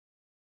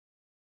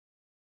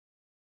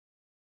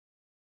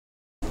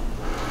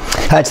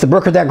It's the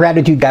Brooke with That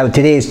Gratitude Guy with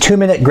today's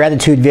 2-minute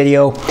gratitude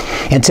video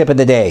and tip of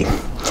the day.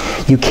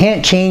 You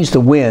can't change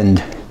the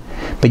wind,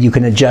 but you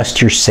can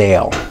adjust your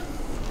sail.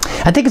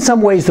 I think in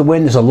some ways the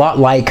wind is a lot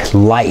like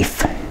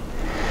life.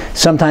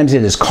 Sometimes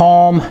it is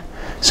calm,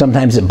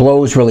 sometimes it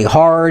blows really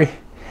hard,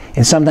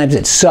 and sometimes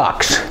it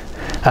sucks.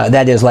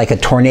 That is, like a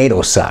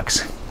tornado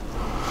sucks.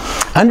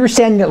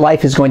 Understanding that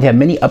life is going to have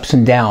many ups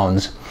and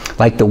downs,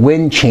 like the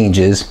wind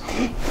changes,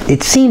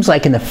 it seems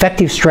like an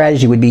effective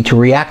strategy would be to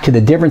react to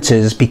the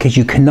differences because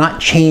you cannot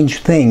change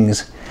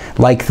things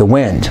like the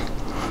wind.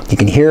 You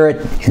can hear it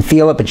and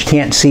feel it, but you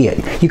can't see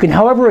it. You can,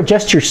 however,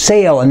 adjust your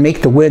sail and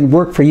make the wind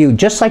work for you,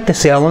 just like the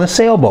sail on a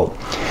sailboat.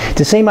 It's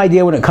the same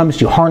idea when it comes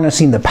to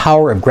harnessing the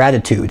power of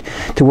gratitude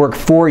to work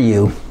for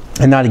you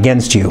and not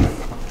against you.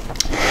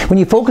 When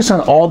you focus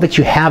on all that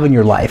you have in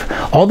your life,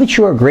 all that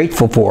you are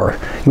grateful for,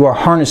 you are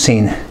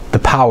harnessing the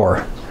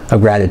power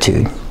of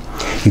gratitude.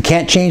 You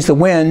can't change the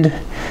wind,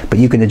 but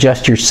you can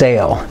adjust your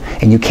sail.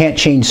 And you can't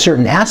change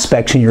certain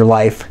aspects in your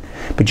life,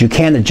 but you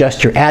can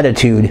adjust your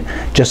attitude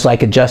just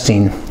like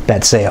adjusting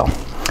that sail.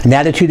 An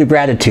attitude of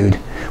gratitude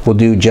will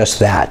do just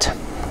that.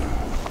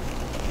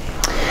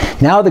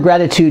 Now the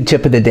gratitude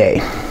tip of the day.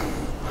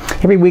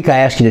 Every week I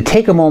ask you to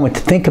take a moment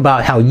to think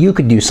about how you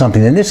could do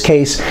something. In this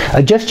case,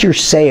 adjust your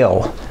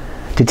sail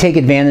to take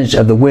advantage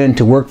of the wind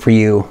to work for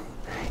you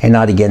and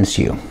not against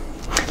you.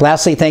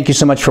 Lastly, thank you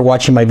so much for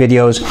watching my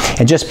videos.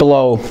 And just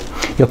below,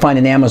 you'll find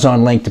an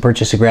Amazon link to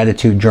purchase a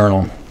gratitude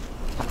journal.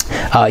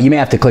 You may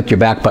have to click your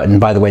back button,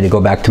 by the way, to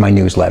go back to my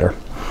newsletter.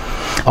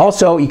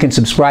 Also, you can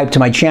subscribe to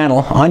my channel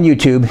on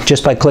YouTube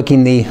just by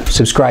clicking the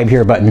subscribe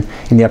here button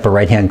in the upper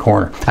right-hand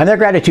corner. I'm That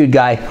Gratitude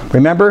Guy.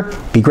 Remember,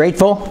 be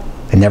grateful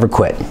and never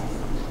quit.